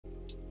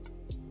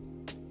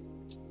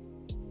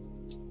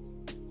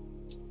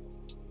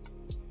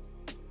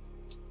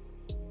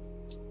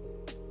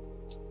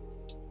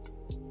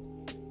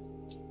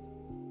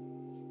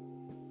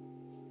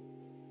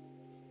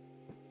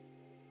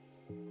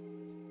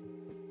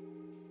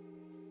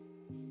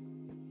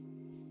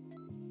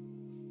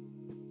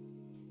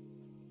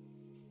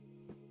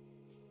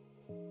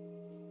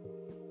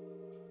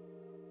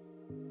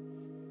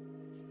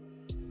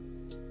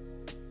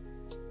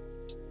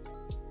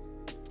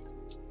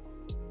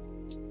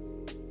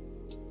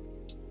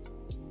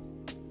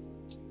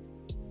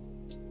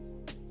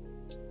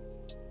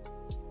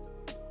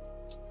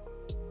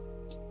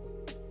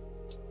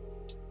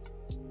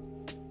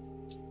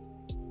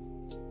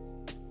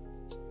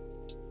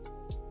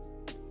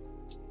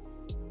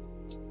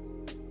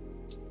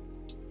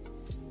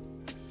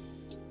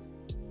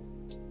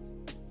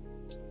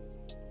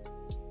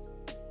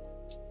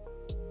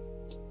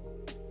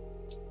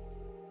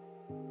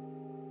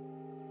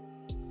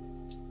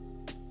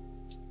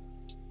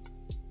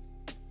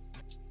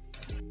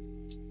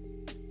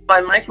my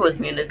mic was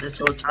muted this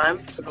whole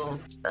time, so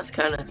that's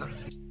kind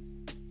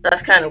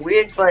of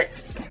weird. But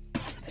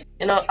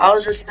I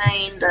was just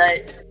saying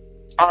that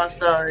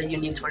Asta, you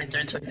need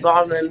 23 to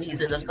bomb him.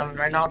 He's in the summon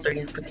right now,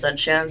 30%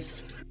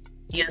 chance.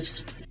 He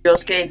used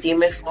yosuke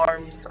demon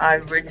form. I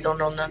really don't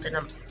know nothing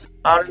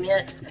about him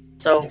yet,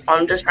 so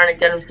I'm just trying to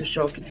get him to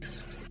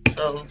showcase.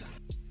 So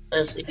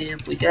let's see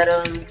if we get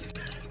him.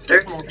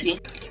 Third multi.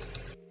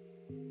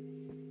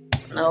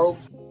 No,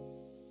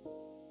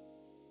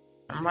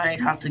 I might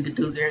have to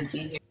do a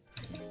guarantee here.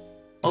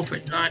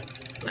 Hopefully not,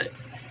 but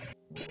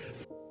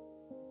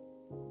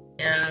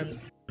yeah,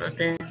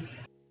 nothing.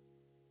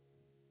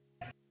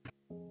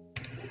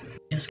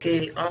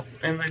 Escape. Oh,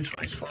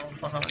 inventory's full.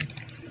 Hold on.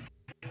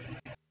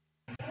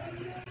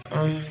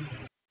 Um,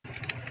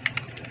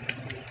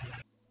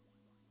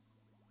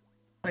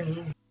 I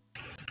need.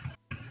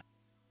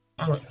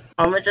 I'm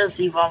gonna just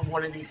evolve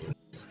one of these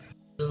things.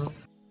 So,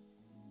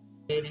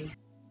 maybe.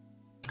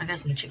 I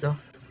guess Ichigo.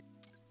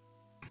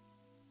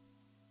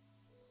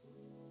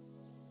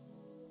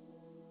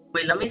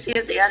 Wait, let me see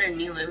if they add a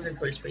new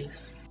inventory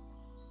space.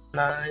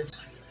 Nah,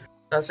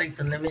 that's like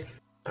the limit.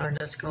 Alright,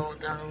 let's go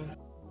down.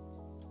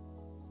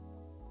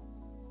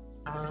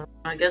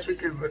 I guess we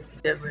could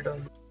get rid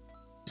of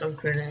some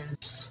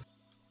credits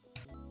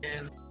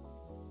and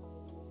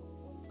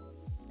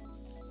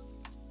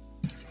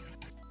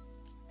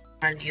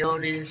the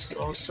Otis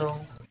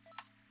also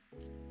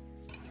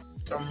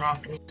some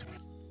Rocket.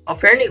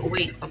 Apparently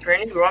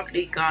Rocket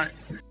League got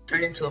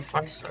turned into a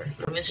 5-star.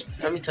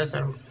 Let me test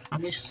that.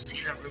 Let me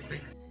see that real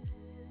quick.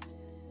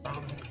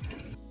 Um,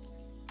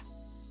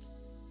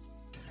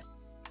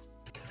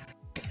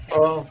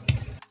 oh,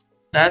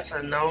 that's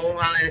a no.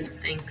 I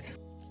didn't think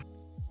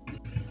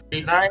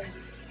they lied,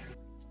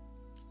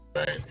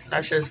 but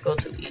let's just go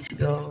to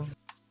Ichigo.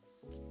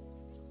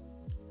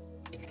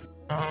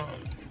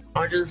 Um,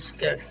 I'll just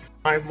get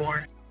 5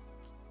 more.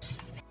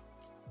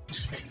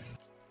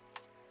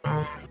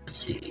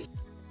 Let's see.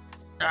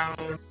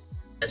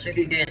 Guess we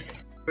could get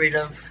rid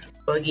of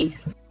Buggy.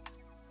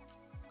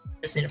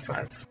 Just need a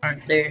 5.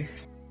 Alright, there.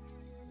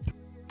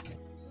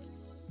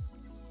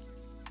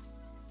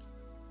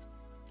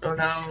 So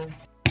now,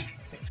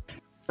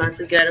 time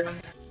to get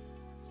him.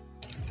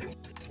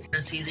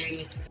 Let's see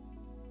there.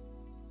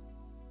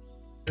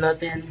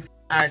 Nothing.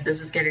 Alright,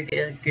 this is gonna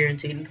get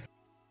guaranteed.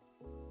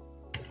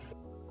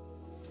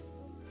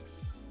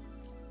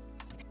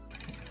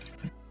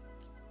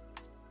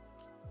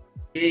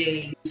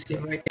 Yay, let's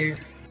get right there.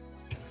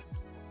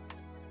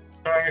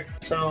 Alright,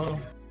 so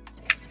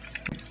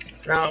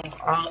now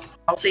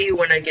I'll see you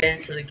when I get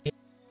into the game.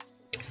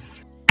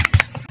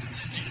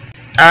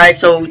 Alright,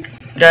 so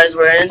guys,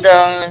 we're in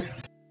the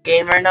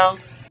game right now.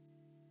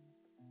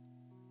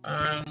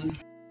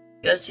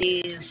 Guess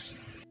he's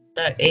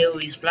that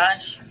AoE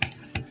splash.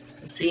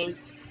 Let's see.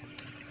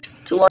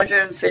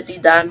 250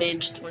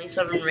 damage,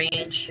 27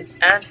 range,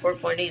 and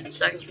 4.8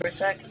 seconds per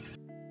attack.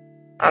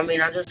 I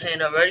mean, I'm just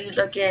saying, already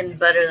looking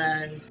better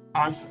than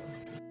awesome.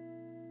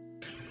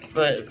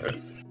 But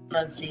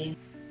let's see.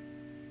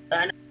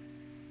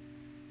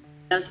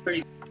 That's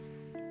pretty.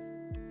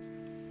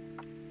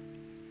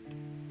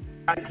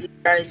 I'll see you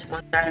guys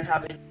once I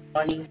have it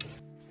funny.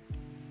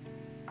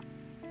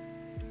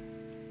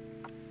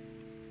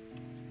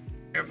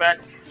 You're back.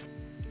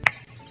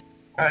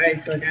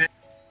 Alright, so guys.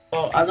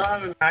 Well, I don't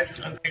have a max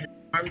upgraded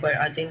arm, but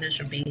I think this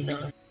should be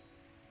enough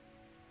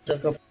to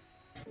go.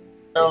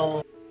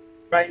 So,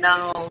 right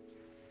now,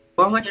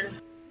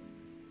 400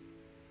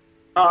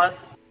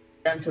 cost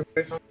down to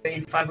first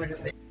upgrade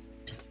 550.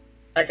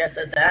 Like I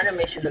said, the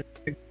animation looks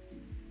good.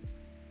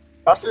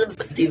 Also,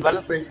 the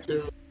developers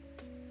too,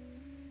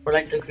 or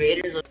like the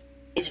creators of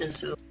animations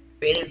too,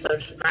 creating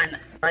such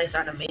nice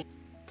animation.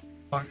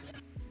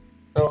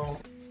 So,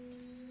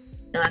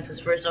 that's his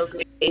first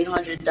upgrade,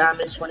 800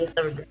 damage,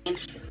 27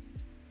 range,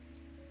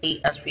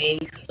 8 SPA.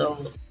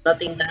 So,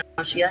 nothing that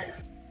much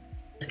yet.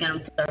 Let's get him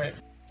to the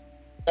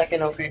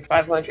second upgrade,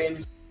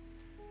 500.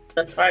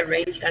 That's 5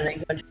 range and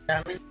 800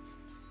 damage.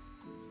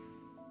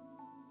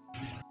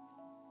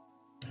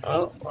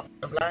 Oh,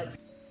 the black.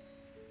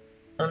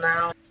 So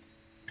now,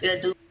 it's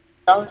gonna do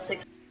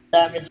 1,006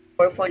 damage,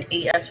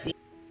 4.8 SP,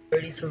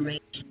 32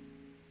 range.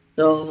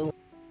 So,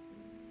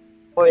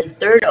 for his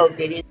third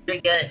upgrade, he's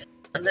gonna get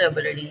another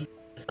ability.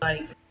 It's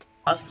like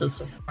Asta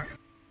so far.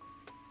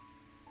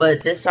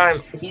 But this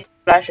time, he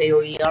flash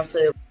AoE,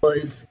 also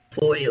was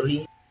full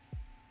AoE.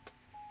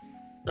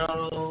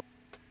 So,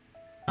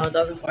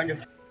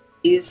 1,400.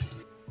 He's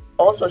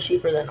also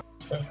cheaper than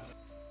Asta.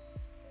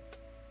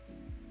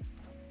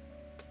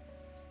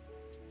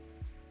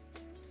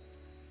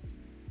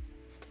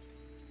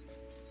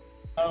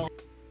 So,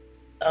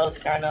 that was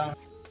kind of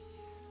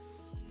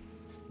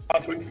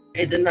awkward.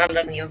 It did not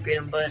let me upgrade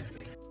him, but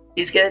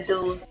he's gonna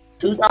do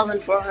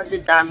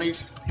 2,400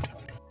 damage,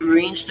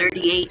 range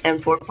 38,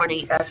 and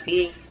 4.8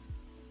 SPA.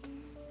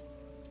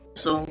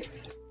 So,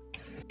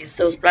 he's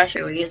still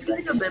splashing. He's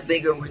getting a bit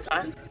bigger with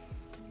time.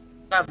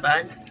 Not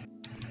bad.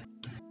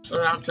 So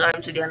now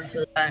time to get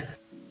into that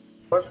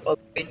fourth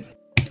upgrade.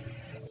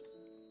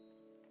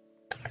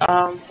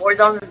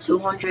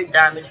 4,200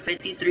 damage,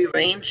 53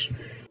 range,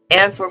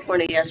 and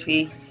 4.8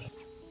 SP.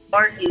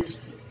 Mark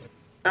is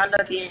not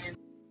looking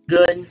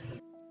good,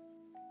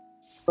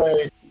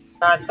 but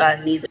not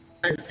bad neither.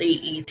 I'd say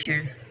E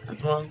tier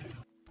as well.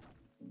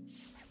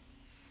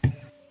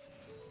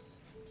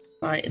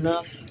 Right,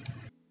 enough.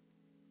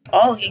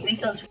 Oh, he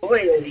becomes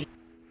 480.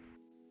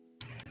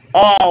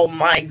 Oh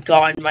my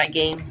god, my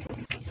game.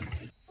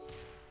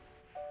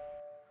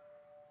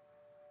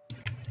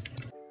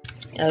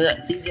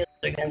 Yeah, these guys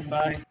are getting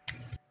by.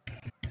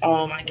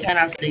 I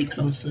cannot stay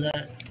close to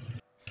that.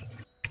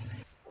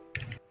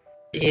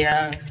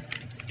 Yeah.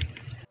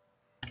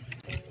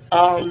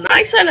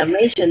 Nice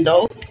animation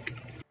though,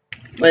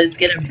 but it's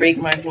gonna break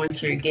my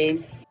pointer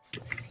game.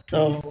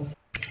 So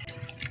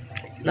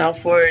now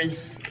for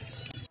his,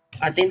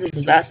 I think this is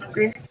his last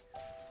upgrade.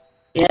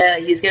 Yeah,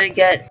 he's gonna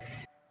get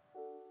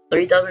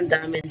 3,000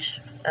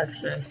 damage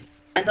extra.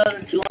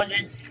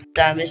 9,200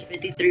 damage,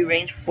 53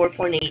 range,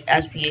 4.8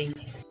 SPA.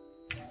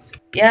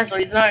 Yeah, so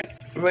he's not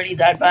really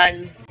that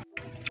bad.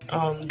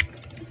 Um,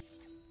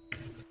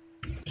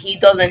 he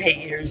doesn't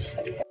hit yours.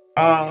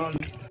 Um,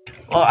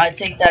 well, I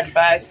take that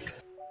back.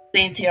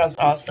 Same tier as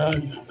also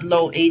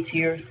low A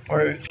tier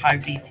or high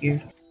B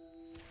tier.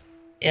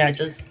 Yeah,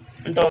 just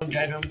don't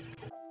get him.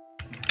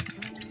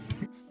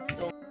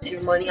 Don't waste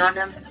your money on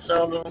him.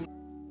 So,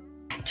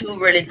 two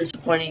really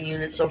disappointing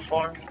units so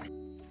far.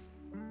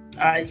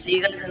 Alright, see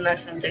you guys in the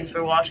next time. Thanks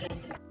for watching.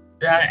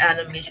 That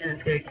animation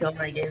is gonna kill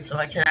my game, so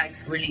I cannot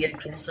really get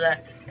close to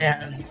that.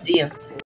 And see ya.